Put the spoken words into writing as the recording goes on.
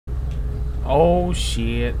Oh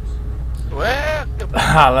shit. Welcome.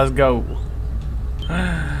 Let's go.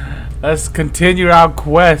 Let's continue our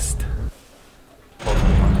quest.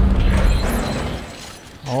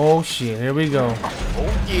 Oh shit, here we go.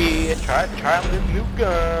 Oh yeah, try this new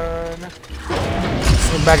gun.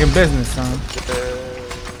 We're back in business, son.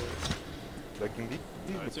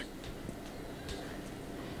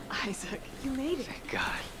 Isaac, you made it. Thank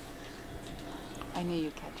God. I knew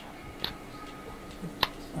you'd catch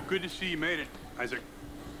up. Good to see you made it, Isaac.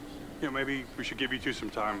 You know, maybe we should give you two some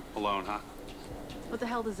time alone, huh? What the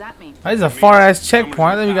hell does that mean? This is a far-ass checkpoint.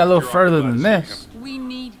 I think we got a little further than this. We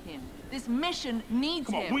need him. This mission needs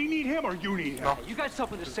Come on, him. we need him or you need him? No. You got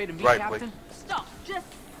something to say to me, Right, Captain? Stop. Just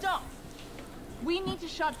stop. We need to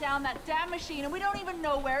shut down that damn machine, and we don't even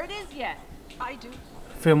know where it is yet. I do.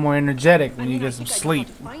 Feel more energetic when I you mean, get I some think sleep.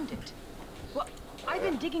 I know how to find it. Well, I've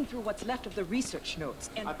been digging through what's left of the research notes,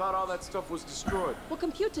 and I thought all that stuff was destroyed. well,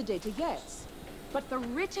 computer data, yes. But the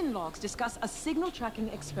written logs discuss a signal tracking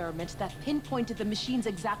experiment that pinpointed the machine's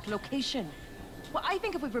exact location. Well, I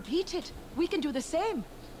think if we repeat it, we can do the same.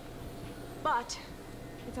 But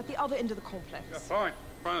it's at the other end of the complex. Yeah, fine.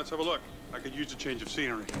 Fine, let's have a look. I could use a change of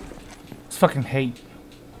scenery. It's fucking hate.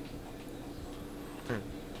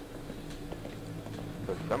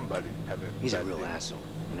 But somebody having. He's a real asshole.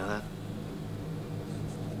 You know that?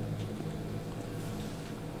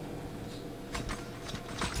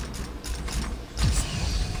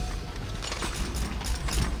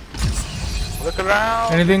 Look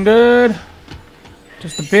around. Anything good?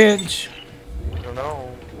 Just a bitch. I don't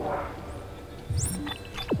know.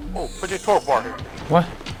 Oh, put your torque bar here. What?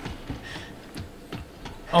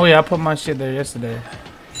 Oh yeah, I put my shit there yesterday.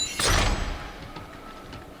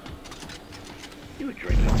 You were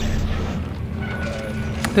drinking that.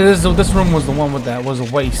 This room was the one with that was a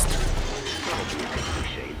waste.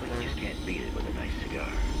 Cliche, but you just can't beat it with a nice cigar.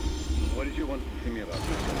 What did you want to see me about? A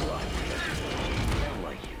lot, Professor. I don't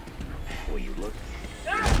like you. The way you look.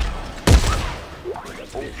 Like a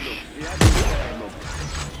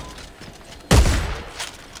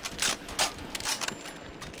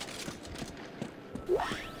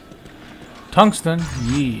Tungsten,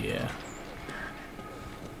 yeah.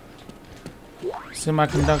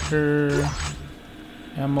 Semiconductor,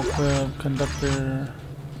 ammo clip, conductor.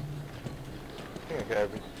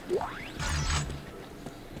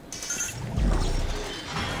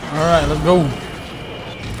 All right, let's go.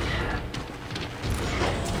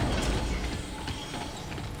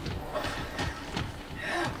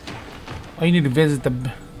 Oh, you need to visit the.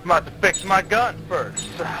 I'm about to fix my gun first.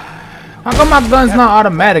 How come my gun's not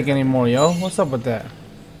automatic anymore, yo? What's up with that?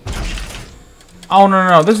 Oh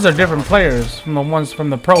no, this is a different players from the ones from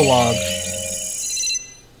the prologue.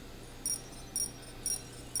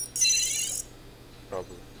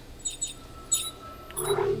 Probably.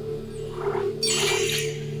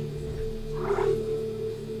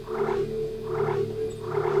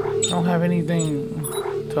 I don't have anything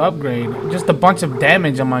to upgrade. Just a bunch of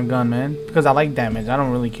damage on my gun, man. Because I like damage. I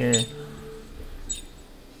don't really care.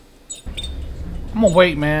 I'm gonna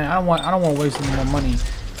wait, man. I don't want to waste any more money.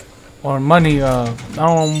 Or money, I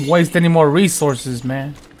don't want to waste any more resources,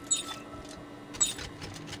 man.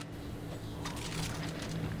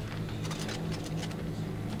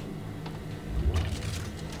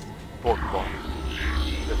 Torque bar.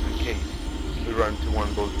 Just in case we run into one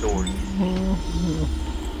of those doors.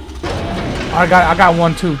 I got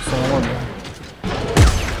one too, so don't worry about it.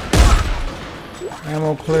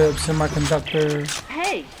 Ammo clip, semiconductor.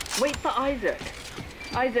 Hey, wait for Isaac.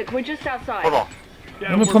 Isaac, we're just outside. Hold on. Yeah,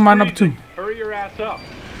 Let me we're put mine up freezing. too. Hurry your ass up.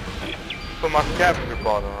 Put my scavenger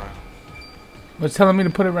bottle around. But it's telling me to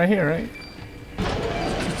put it right here, right?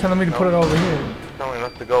 It's telling me to put it over here. Telling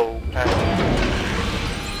us to go past.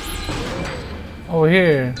 Over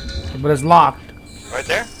here. But it's locked. Right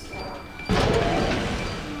there?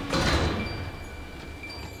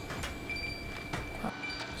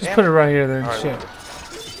 Just put it right here then. All right, Shit.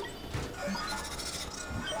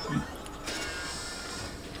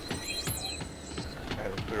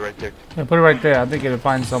 Put it right there. Yeah, put it right there. I think it'll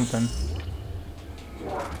find something.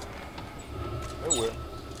 It will.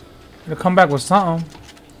 It'll come back with something.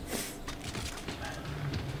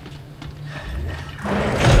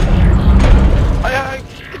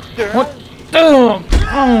 What? Oh.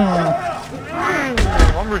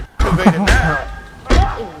 I'm rejuvenated now.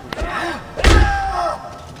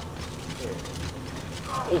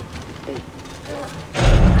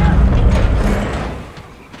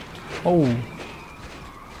 Oh.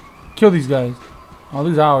 Kill these guys. All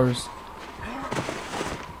these hours.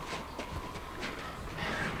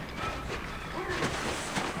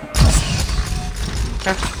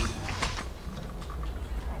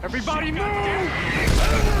 Everybody move!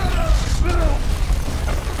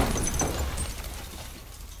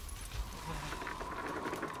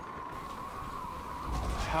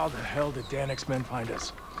 How the hell did Danek's men find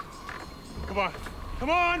us? Come on! Come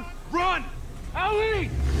on! Run! Ellie!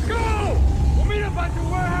 Go! We'll meet up at the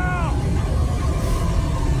warehouse!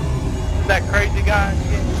 That crazy guy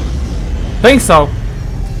again? Think so.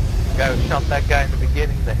 The guy who shot that guy in the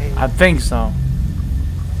beginning in the head. I think so.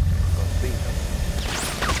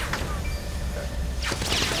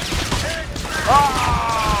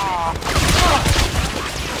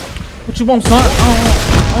 What you want, son?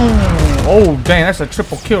 Oh, dang, that's a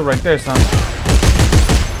triple kill right there, son.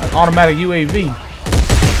 An automatic UAV.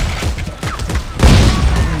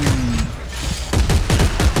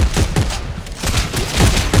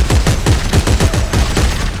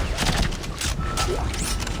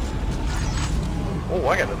 Oh,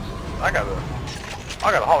 I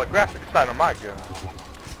got a holographic sight on my gun.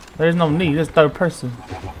 There's no need. This third person.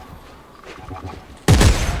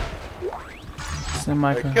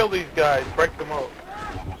 Hey, kill these guys, break them up.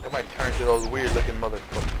 They might turn to those weird-looking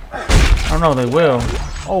motherfuckers. I don't know. They will.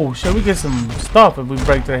 Oh shit, we get some stuff if we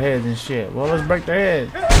break their heads and shit. Well, let's break their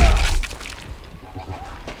heads.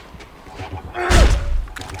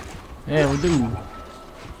 Yeah, we do.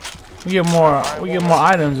 We get more. We get more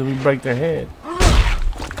items if we break their head.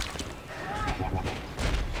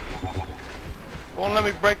 Won't let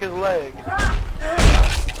me break his leg.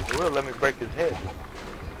 It will let me break his head.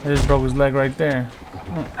 I just broke his leg right there.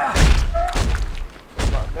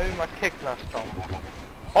 Maybe my kick's not strong.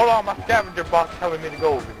 Hold on, my scavenger box telling me to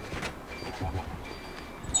go over here.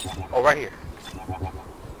 Oh, right here.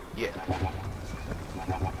 Yeah.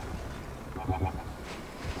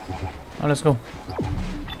 Oh, let's go.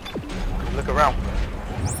 Look around.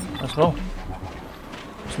 Let's go.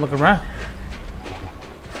 Let's look around.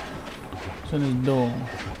 What's in this door?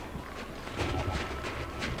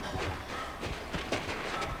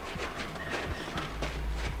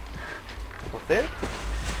 What's this?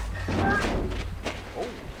 Oh.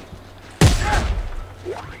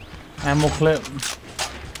 Ammo clip.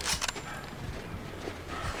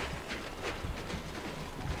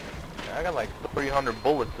 I got like 300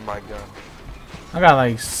 bullets in my gun. I got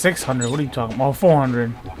like 600. What are you talking about?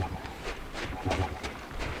 400.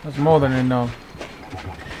 That's more than enough.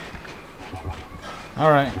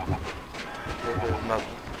 Alright. There's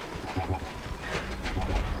nothing.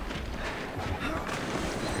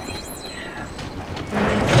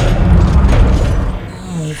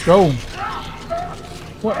 Let's go.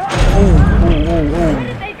 What? Oh. Where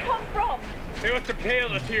did they come from? They must have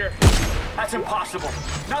tailed us here. That's impossible.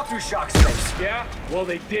 Not through shock space. Yeah? Well,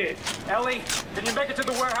 they did. Ellie, can you make it to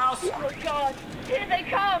the warehouse? Oh God! Here they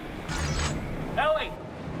come! Ellie!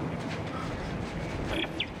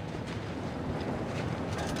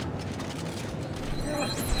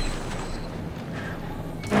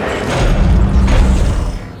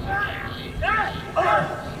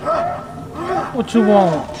 What you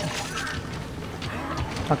want?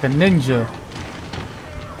 Like a ninja.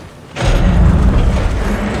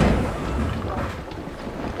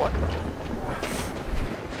 What?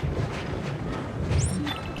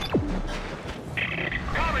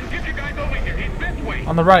 Common, get you guys over here. It's this way.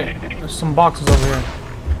 On the right. There's some boxes over here.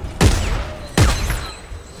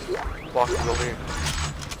 Boxes over here.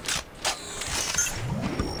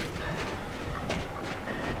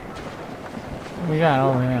 What we got?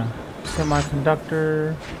 Oh yeah.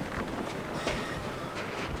 Semiconductor.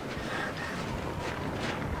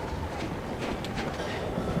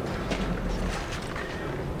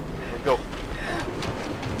 Let's go.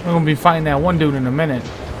 We're gonna be fighting that one dude in a minute.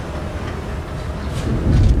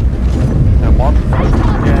 That monster?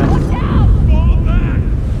 Yeah. Fall back.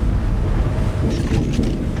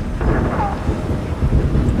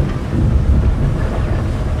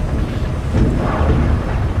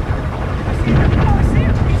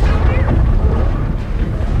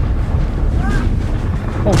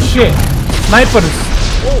 Oh shit! Snipers!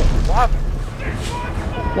 Oh, what happened?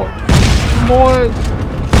 What? Boy!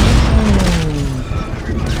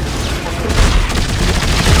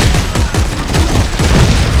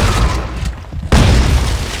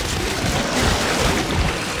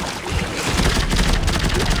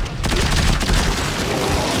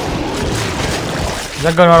 Is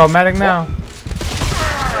that gun automatic now?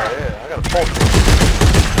 Yeah, I got a pulse.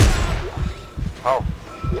 Oh.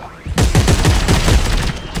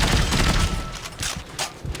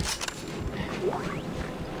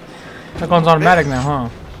 That gun's automatic now, huh?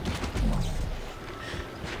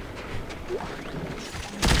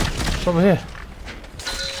 It's over here.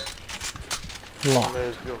 Locked.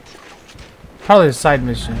 Let's go. Probably a side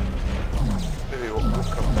mission. Maybe we'll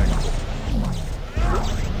come back.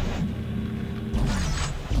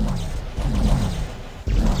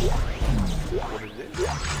 What is it?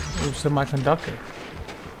 Semiconductor.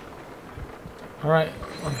 Alright.